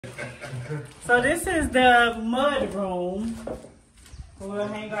So this is the mud room. We'll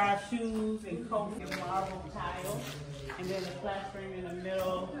hang our shoes and coats and marble tile. And then the classroom in the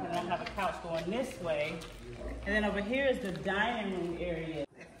middle. And I have a couch going this way. And then over here is the dining room area.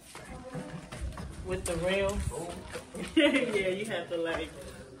 With the rails. Yeah, you have to like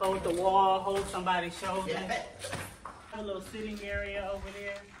hold the wall, hold somebody's shoulder. A little sitting area over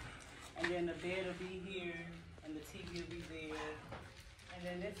there. And then the bed will be here. And the TV will be there. And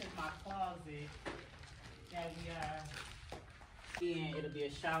then this is my closet that we are in. It'll be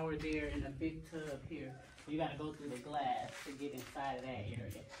a shower there and a big tub here. So you gotta go through the glass to get inside of that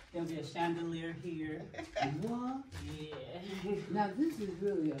area. There'll be a chandelier here. What? Yeah. Now this is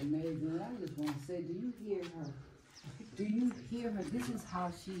really amazing. I just want to say, do you hear her? Do you hear her? This is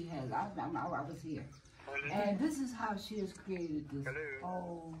how she has, I was here. And this is how she has created this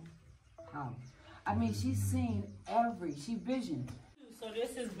whole house. I mean, she's seen she visioned. So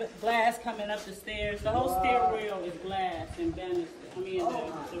this is glass coming up the stairs. The whole stairwell is glass and banister. The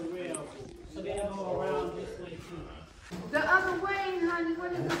rail. So they go around this way too. The other wing, honey,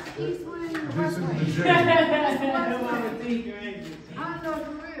 what is this? East wing, the This west is wing? the gym. I know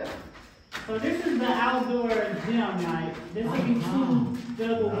for real. So this is the outdoor gym, right? This will be two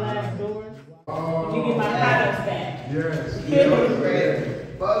double glass doors. You get my products back. Yes.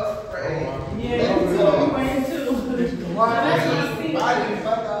 Bug spray. Yeah, bug spray too. So that's what I see.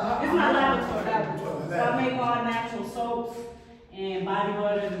 It's my laboratory. So I make all natural soaps and body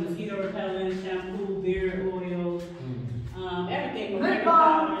butters, mosquito repellent, shampoo, beard oils, everything. Hair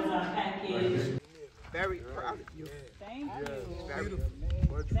powders are packaged. Very proud of you. Thank you.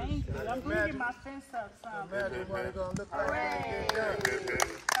 Thank you. I'm bringing my fence up some. Imagine what it's gonna look like. Hooray.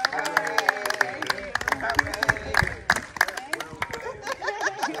 Hooray. Thank you.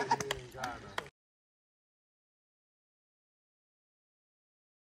 Thank you.